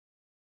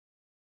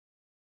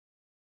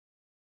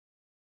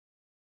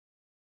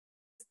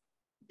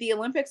the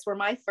Olympics were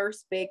my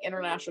first big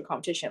international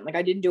competition. Like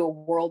I didn't do a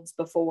worlds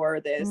before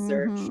this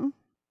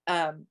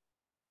Mm-hmm.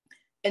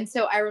 and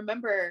so I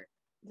remember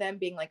them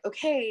being like,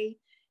 okay,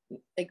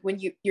 like when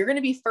you're going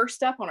to be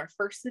first up on our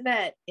first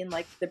event in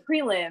like the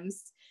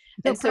prelims.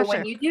 No And so pressure.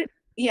 when you do,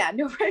 yeah,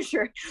 no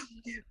pressure.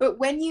 But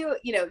when you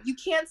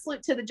can't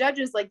salute to the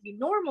judges like you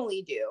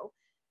normally do.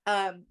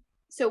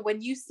 So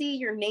when you see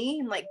your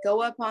name like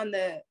go up on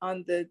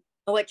the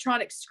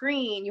electronic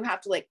screen, you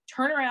have to like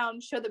turn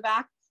around, show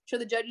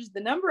the judges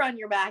the number on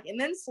your back, and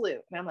then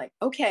salute. And I'm like,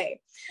 okay.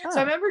 So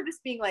I Oh. remember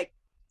just being like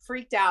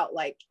freaked out,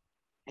 like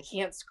I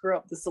can't screw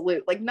up the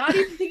salute, like not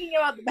even thinking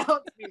about the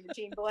balance beam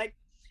routine, but like,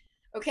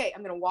 okay,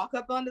 I'm gonna walk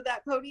up onto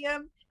that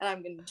podium and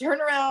I'm gonna turn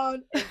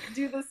around and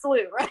do the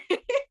salute, right?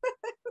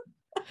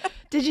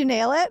 Did you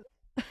nail it?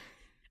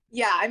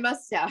 Yeah, I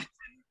must have.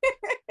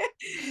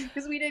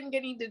 Because we didn't get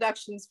any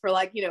deductions for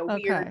like, weird,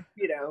 Okay.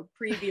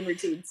 pre-beam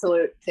routine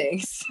salute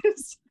things.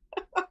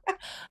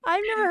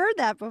 I've never heard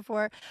that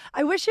before.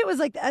 I wish it was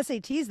like the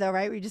SATs though,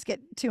 right? Where you just get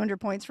 200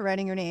 points for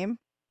writing your name.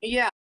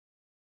 Yeah,